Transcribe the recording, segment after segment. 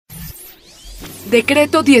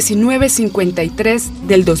Decreto 1953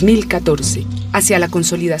 del 2014, hacia la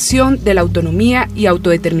consolidación de la autonomía y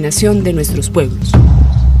autodeterminación de nuestros pueblos.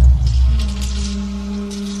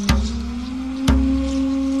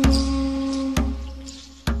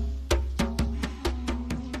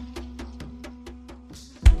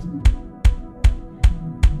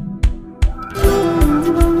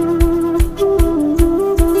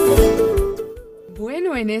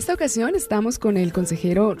 Bueno, en esta ocasión estamos con el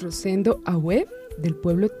consejero Rosendo Agüe, del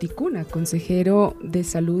pueblo Ticuna, consejero de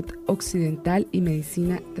Salud Occidental y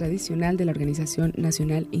Medicina Tradicional de la Organización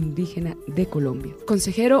Nacional Indígena de Colombia.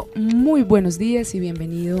 Consejero, muy buenos días y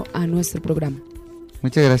bienvenido a nuestro programa.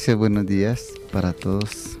 Muchas gracias, buenos días para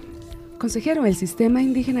todos. Consejero, el Sistema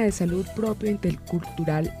Indígena de Salud Propio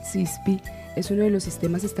Intercultural, Sispi, es uno de los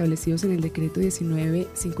sistemas establecidos en el Decreto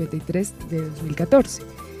 1953 de 2014.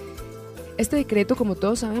 Este decreto, como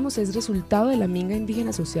todos sabemos, es resultado de la minga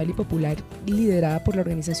indígena social y popular liderada por la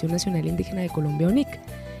Organización Nacional Indígena de Colombia, ONIC,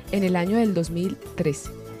 en el año del 2013,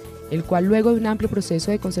 el cual luego de un amplio proceso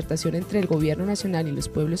de concertación entre el gobierno nacional y los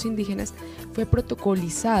pueblos indígenas fue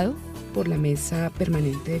protocolizado por la Mesa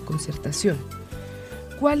Permanente de Concertación.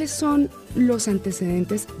 ¿Cuáles son los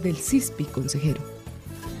antecedentes del CISPI, consejero?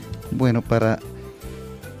 Bueno, para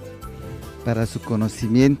su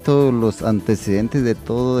conocimiento, los antecedentes de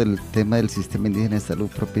todo el tema del Sistema Indígena de Salud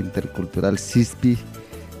Propia Intercultural, Sispi,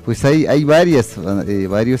 pues hay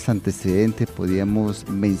varios antecedentes. Podríamos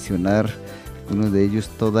mencionar uno de ellos,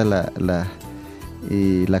 toda la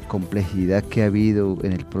complejidad que ha habido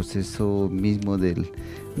en el proceso mismo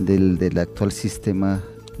del actual sistema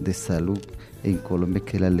de salud en Colombia,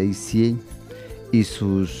 que es la Ley 100, y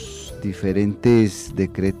sus diferentes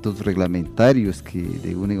decretos reglamentarios que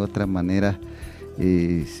de una u otra manera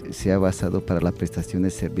se ha basado para la prestación de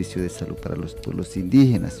servicio de salud para los pueblos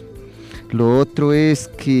indígenas. Lo otro es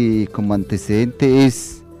que, como antecedente,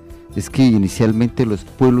 es que inicialmente los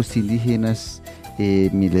pueblos indígenas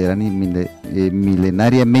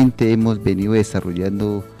milenariamente hemos venido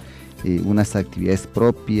desarrollando unas actividades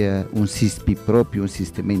propias, un CISPI propio, un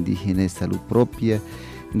sistema indígena de salud propia,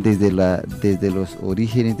 desde los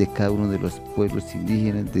orígenes de cada uno de los pueblos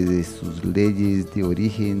indígenas, desde sus leyes de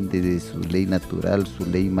origen, desde su ley natural, su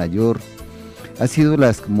ley mayor. Ha sido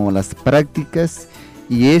como las prácticas,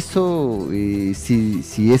 y eso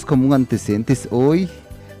si es como un antecedente, hoy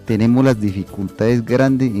tenemos las dificultades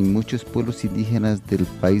grandes en muchos pueblos indígenas del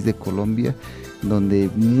país de Colombia, donde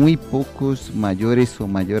muy pocos mayores o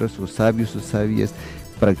sabios o sabias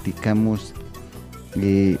practicamos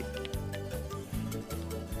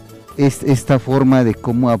esta forma de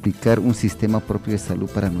cómo aplicar un sistema propio de salud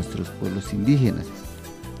para nuestros pueblos indígenas.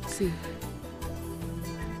 Sí.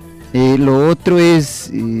 Lo otro es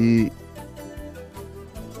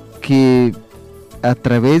que a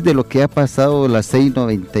través de lo que ha pasado la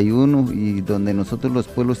 691, y donde nosotros los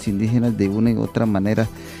pueblos indígenas de una u otra manera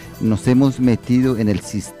nos hemos metido en el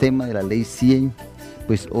sistema de la Ley 100,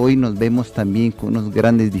 pues hoy nos vemos también con unas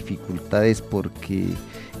grandes dificultades, porque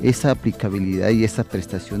esa aplicabilidad y esa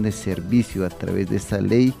prestación de servicio a través de esa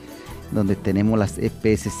ley, donde tenemos las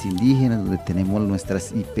EPS indígenas, donde tenemos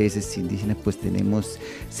nuestras IPS indígenas, pues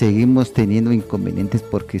seguimos teniendo inconvenientes,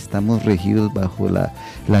 porque estamos regidos bajo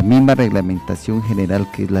la misma reglamentación general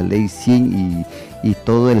que es la Ley 100, y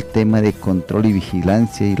todo el tema de control y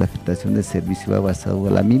vigilancia y la prestación de servicio va basado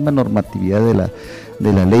en la misma normatividad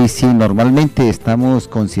de la Ley 100. Normalmente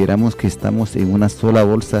consideramos que estamos en una sola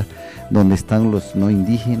bolsa, donde están los no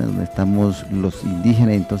indígenas, donde estamos los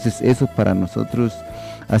indígenas. Entonces eso para nosotros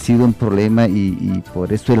ha sido un problema, y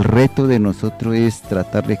por eso el reto de nosotros es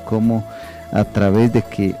tratar de cómo, a través de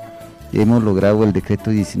que hemos logrado el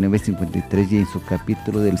decreto 1953 y en su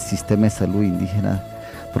capítulo del Sistema de Salud Indígena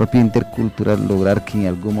Propia Intercultural, lograr que en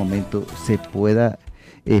algún momento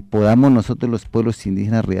podamos nosotros los pueblos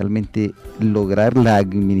indígenas realmente lograr la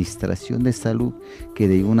administración de salud, que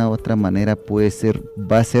de una u otra manera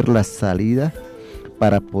va a ser la salida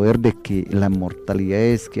para poder de que las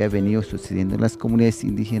mortalidades que ha venido sucediendo en las comunidades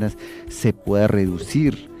indígenas se pueda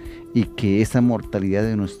reducir, y que esa mortalidad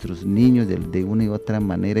de nuestros niños de una u otra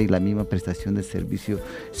manera, y la misma prestación de servicio,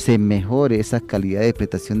 se mejore, esa calidad de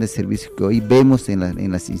prestación de servicio que hoy vemos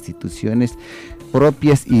en las instituciones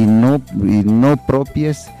propias y no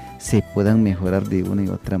propias, se puedan mejorar de una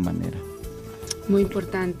u otra manera. Muy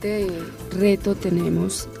importante reto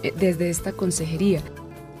tenemos desde esta consejería.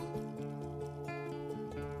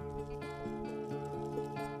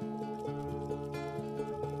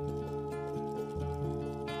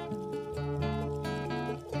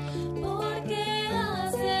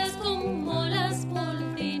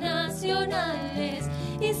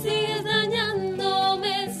 Y sigues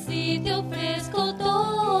dañándome si te ofrezco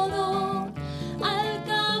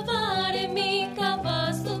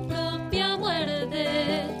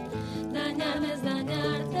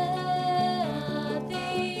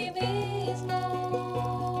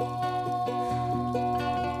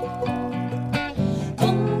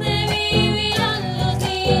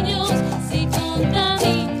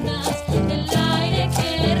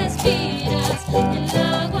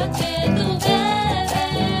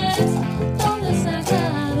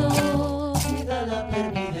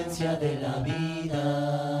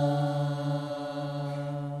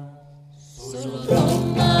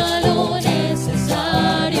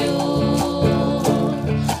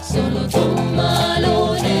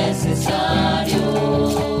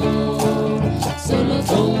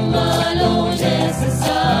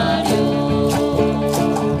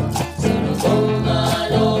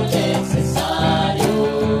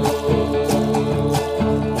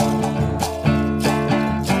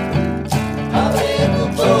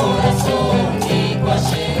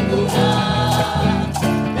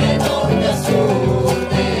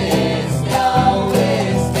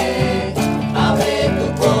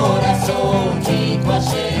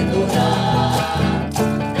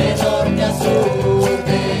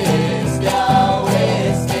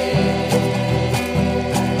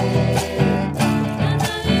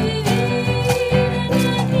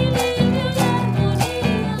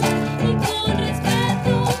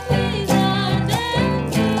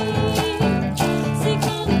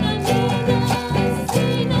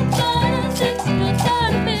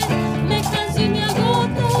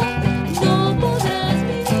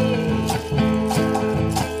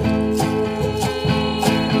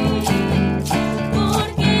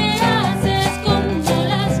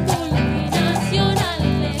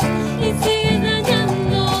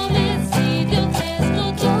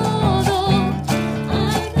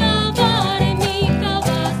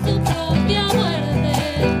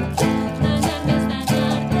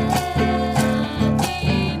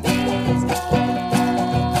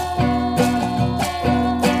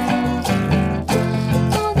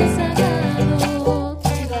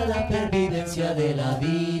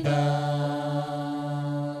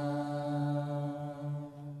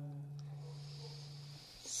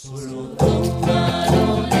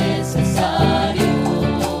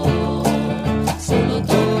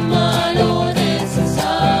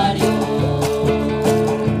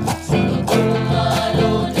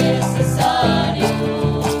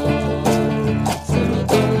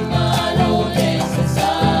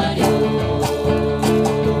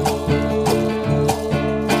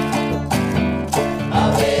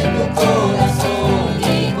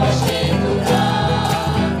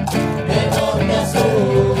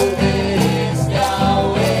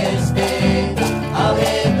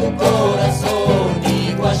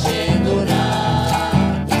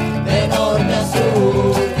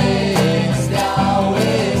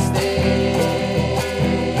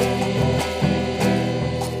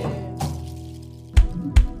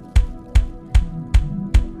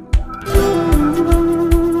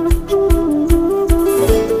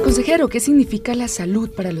Consejero, ¿qué significa la salud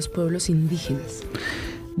para los pueblos indígenas?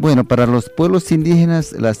 Bueno, para los pueblos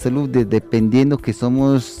indígenas, la salud, dependiendo que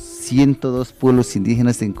somos 102 pueblos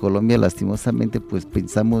indígenas en Colombia, lastimosamente pues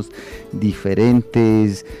pensamos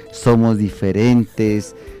diferentes, somos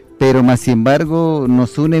diferentes, pero más sin embargo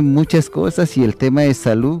nos unen muchas cosas, y el tema de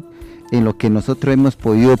salud, en lo que nosotros hemos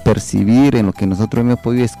podido percibir, en lo que nosotros hemos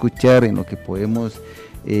podido escuchar, en lo que hemos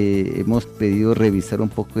pedido revisar un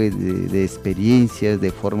poco de experiencias,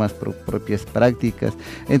 de formas propias prácticas.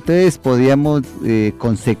 Entonces podíamos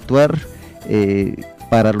conceptuar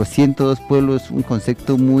para los 102 pueblos un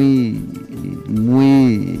concepto muy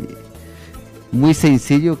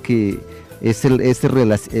sencillo, que es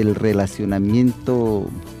el relacionamiento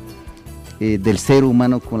del ser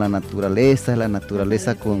humano con la naturaleza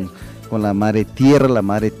con la madre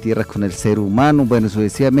tierra con el ser humano, bueno,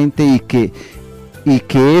 sucesivamente, y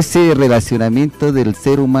que ese relacionamiento del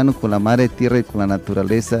ser humano con la madre tierra y con la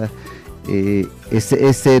naturaleza es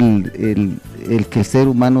el que el ser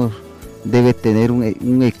humano debe tener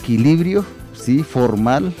un equilibrio, ¿sí?,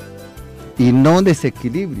 formal, y no un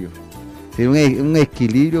desequilibrio, ¿sí?, un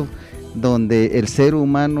equilibrio donde el ser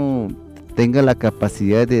humano tenga la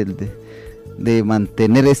capacidad de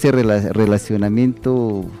mantener ese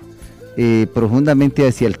relacionamiento profundamente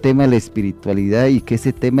hacia el tema de la espiritualidad, y que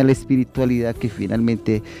ese tema de la espiritualidad, que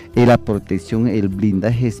finalmente es la protección, el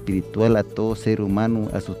blindaje espiritual a todo ser humano,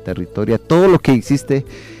 a su territorio, a todo lo que existe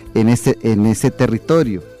en ese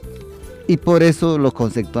territorio. Y por eso lo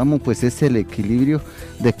conceptuamos, pues es el equilibrio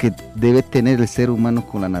de que debe tener el ser humano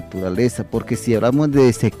con la naturaleza, porque si hablamos de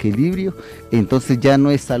desequilibrio, entonces ya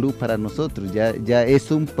no es salud para nosotros, ya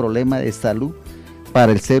es un problema de salud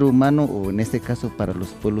para el ser humano, o en este caso para los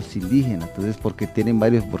pueblos indígenas. Entonces, porque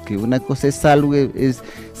una cosa es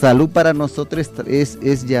salud para nosotros,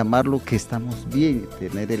 es llamarlo que estamos bien,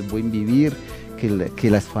 tener el buen vivir, que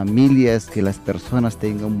las familias, que las personas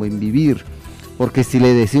tengan un buen vivir. Porque si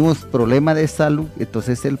le decimos problema de salud,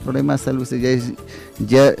 entonces el problema de salud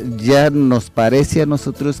ya nos parece a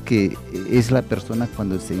nosotros que es la persona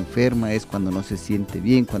cuando se enferma, es cuando no se siente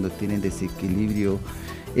bien, cuando tiene desequilibrio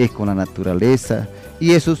con la naturaleza.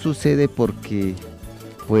 Y eso sucede porque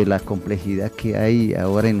pues la complejidad que hay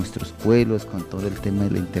ahora en nuestros pueblos con todo el tema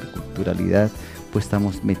de la interculturalidad, pues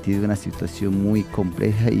estamos metidos en una situación muy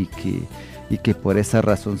compleja, y que por esa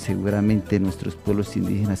razón seguramente nuestros pueblos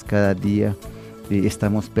indígenas cada día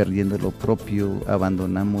estamos perdiendo lo propio,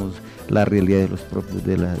 abandonamos la realidad de los propios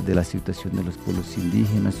de la situación de los pueblos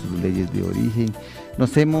indígenas, sus leyes de origen.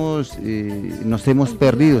 Nos hemos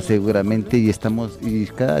perdido seguramente, y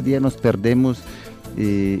cada día nos perdemos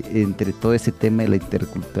entre todo ese tema de la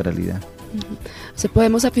interculturalidad.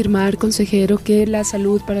 Podemos afirmar, consejero, que la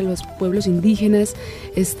salud para los pueblos indígenas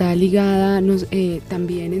está ligada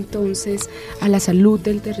también entonces a la salud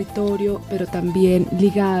del territorio, pero también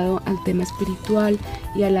ligado al tema espiritual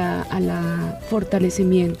y a la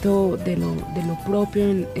fortalecimiento de lo propio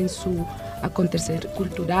en su acontecer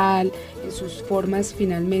cultural, en sus formas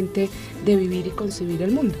finalmente de vivir y concebir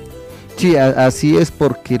el mundo. Sí, así es,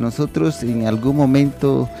 porque nosotros en algún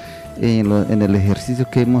momento en el ejercicio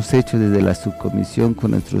que hemos hecho desde la subcomisión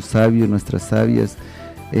con nuestros sabios, nuestras sabias,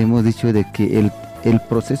 hemos dicho de que el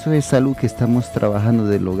proceso de salud que estamos trabajando,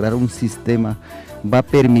 de lograr un sistema, va a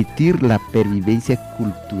permitir la pervivencia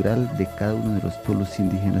cultural de cada uno de los pueblos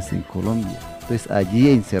indígenas en Colombia. Entonces allí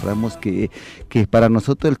encerramos que para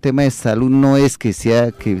nosotros el tema de salud no es que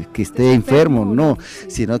esté enfermo, no,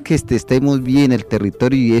 sino que estemos bien en el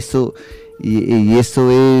territorio, y eso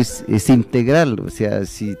es integral. O sea,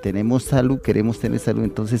 si tenemos salud, queremos tener salud,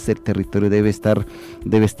 entonces el territorio debe estar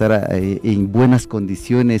en buenas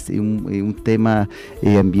condiciones, en un tema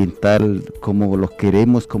ambiental como lo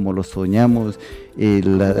queremos, como lo soñamos,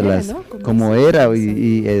 como era,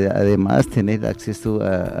 y además tener acceso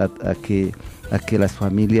a que las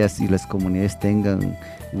familias y las comunidades tengan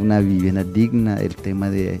una vivienda digna, el tema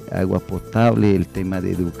de agua potable, el tema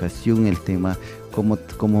de educación, el tema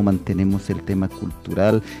cómo mantenemos el tema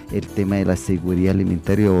cultural, el tema de la seguridad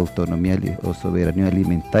alimentaria o autonomía o soberanía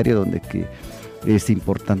alimentaria, donde que es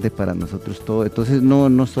importante para nosotros todo. Entonces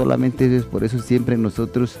no solamente es por eso, siempre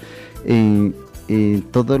nosotros en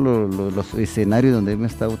todos los escenarios donde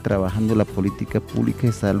hemos estado trabajando la política pública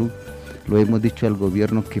de salud, lo hemos dicho al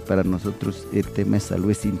gobierno que para nosotros el tema de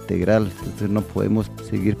salud es integral. Entonces no podemos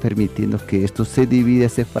seguir permitiendo que esto se divida,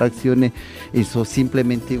 se fraccione, eso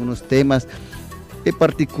simplemente unos temas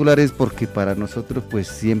particulares, porque para nosotros pues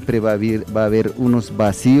siempre va a haber unos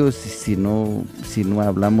vacíos si no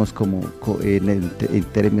hablamos en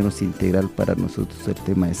términos integral para nosotros el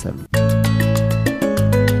tema de salud.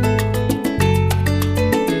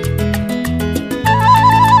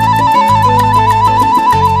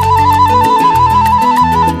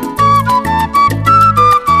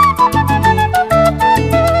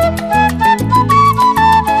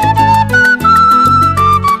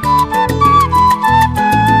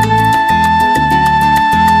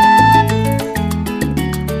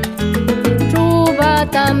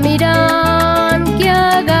 miran que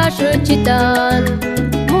haga chitan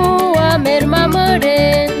mua merma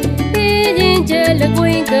meren pidin jele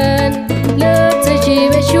kuingan lep se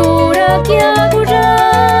chive shura que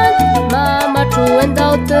aguran mama truen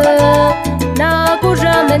daughter na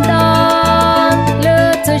kuram mendan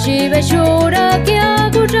lep se chive shura que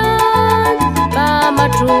aguran mama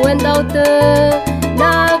truen daughter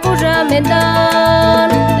na kuram mendan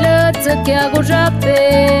lep se que agurape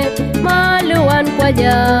maluan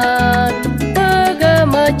kwajan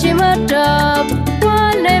pagama chimatap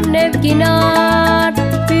walem nep kinat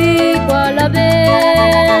pi kwala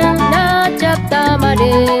ben na chapta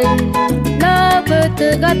maren na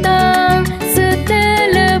betgatang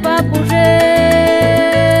setele bapure.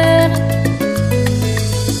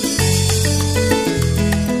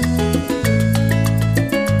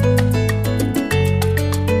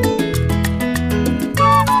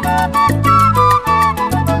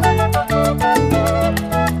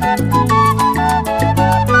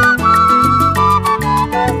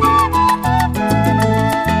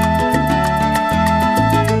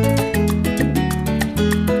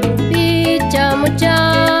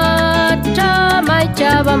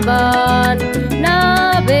 Bamban na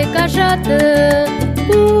becajate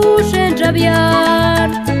cușen rabiar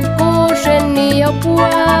cușen ni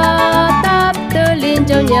opua tap tălin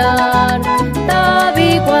jaunyar tabi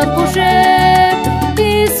qua cușen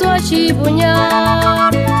pisua și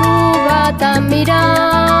bunyar ruba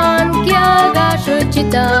tamiran kia gașă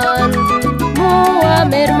citan mua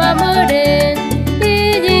merma măren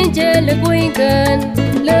pidin jele cuincan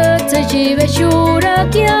lăță și veșura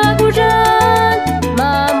kia guran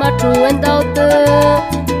mama truen daughter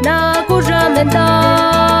na kuram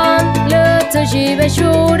mendan lep se jive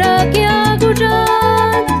shura que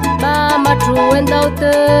aguran mama truen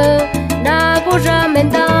daughter na kuram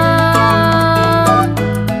mendan.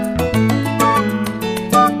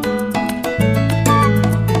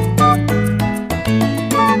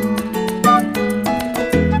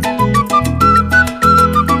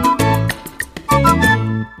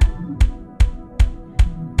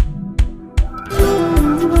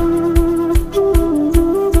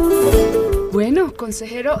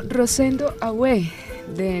 Consejero Rosendo Agüe,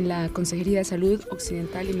 de la Consejería de Salud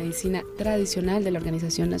Occidental y Medicina Tradicional de la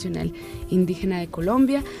Organización Nacional Indígena de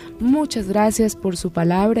Colombia, muchas gracias por su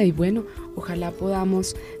palabra y bueno, ojalá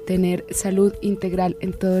podamos tener salud integral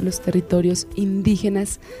en todos los territorios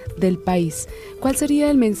indígenas del país. ¿Cuál sería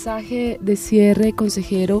el mensaje de cierre,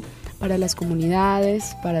 consejero, para las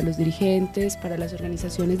comunidades, para los dirigentes, para las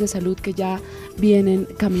organizaciones de salud que ya vienen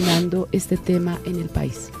caminando este tema en el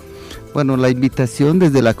país? Bueno, la invitación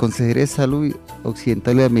desde la Consejería de Salud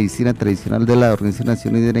Occidental y de Medicina Tradicional de la Organización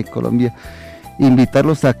Nacional Indígena de Colombia,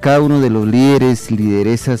 invitarlos a cada uno de los líderes,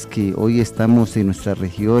 lideresas que hoy estamos en nuestras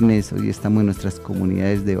regiones, hoy estamos en nuestras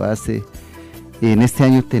comunidades de base. En este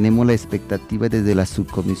año tenemos la expectativa desde la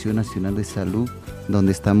Subcomisión Nacional de Salud,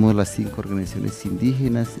 donde estamos las 5 organizaciones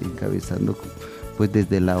indígenas, encabezando pues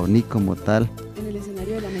desde la ONI como tal. En el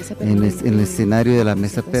escenario de la mesa permanente. En el escenario de la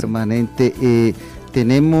mesa permanente.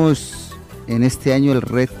 Tenemos en este año el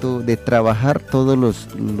reto de trabajar todos los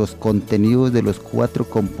contenidos de los 4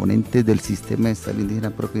 componentes del Sistema de Salud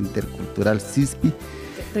Indígena Propio Intercultural Sispi.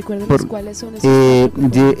 Recuérdenos cuáles son esos. El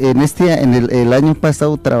año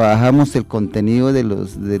pasado trabajamos el contenido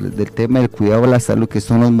del tema del cuidado de la salud, que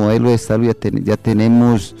son los modelos de salud. Ya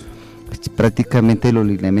tenemos prácticamente los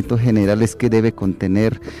lineamientos generales que debe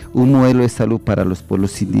contener un modelo de salud para los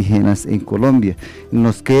pueblos indígenas en Colombia.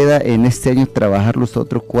 Nos queda en este año trabajar los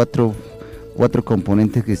otros cuatro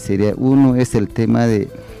componentes, que sería: uno es el tema de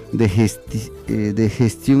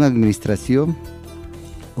gestión, administración;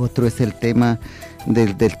 otro es el tema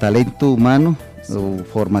del talento humano, o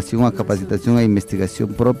formación, a capacitación e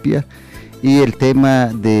investigación propia; y el tema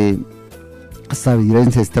de sabiduría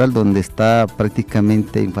ancestral, donde está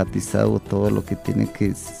prácticamente enfatizado todo lo que tiene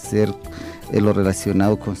que ser lo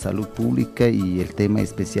relacionado con salud pública y el tema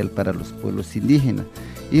especial para los pueblos indígenas.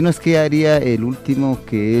 Y nos quedaría el último,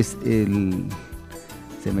 que es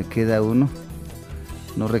se me queda uno,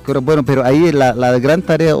 no recuerdo, bueno, pero ahí la gran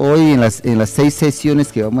tarea hoy en las 6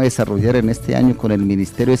 sesiones que vamos a desarrollar en este año con el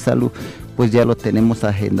Ministerio de Salud, pues ya lo tenemos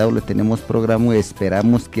agendado, lo tenemos programado, y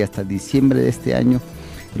esperamos que hasta diciembre de este año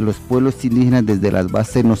los pueblos indígenas desde las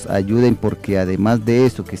bases nos ayuden, porque además de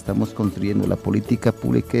eso que estamos construyendo la política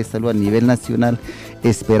pública de salud a nivel nacional,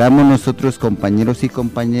 esperamos nosotros, compañeros y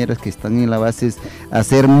compañeras que están en la base,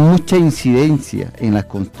 hacer mucha incidencia en la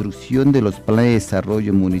construcción de los planes de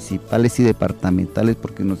desarrollo municipales y departamentales,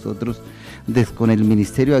 porque nosotros con el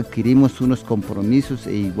ministerio adquirimos unos compromisos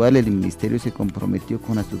e igual el ministerio se comprometió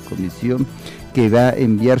con la subcomisión que va a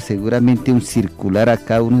enviar seguramente un circular a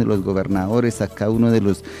cada uno de los gobernadores, a cada uno de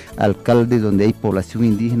los alcaldes donde hay población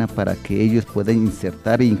indígena para que ellos puedan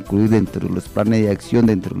insertar e incluir dentro de los planes de acción,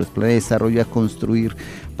 dentro de los planes de desarrollo a construir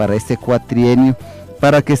para este cuatrienio,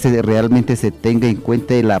 para que realmente se tenga en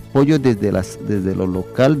cuenta el apoyo desde lo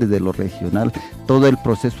local, desde lo regional, todo el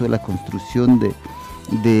proceso de la construcción de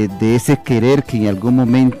ese querer que en algún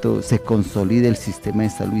momento se consolide el sistema de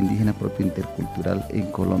salud indígena propio intercultural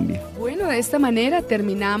en Colombia. Bueno, de esta manera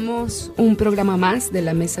terminamos un programa más de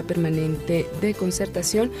la Mesa Permanente de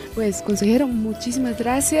Concertación. Pues, consejero, muchísimas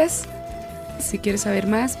gracias. Si quiere saber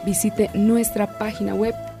más, visite nuestra página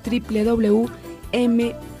web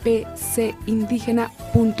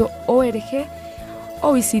www.mpcindígena.org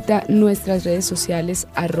o visita nuestras redes sociales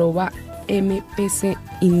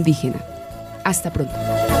 @mpcindígena. Hasta pronto.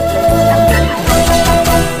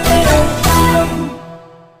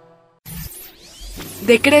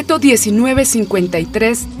 Decreto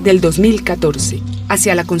 1953 del 2014,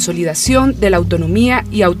 hacia la consolidación de la autonomía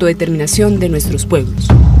y autodeterminación de nuestros pueblos.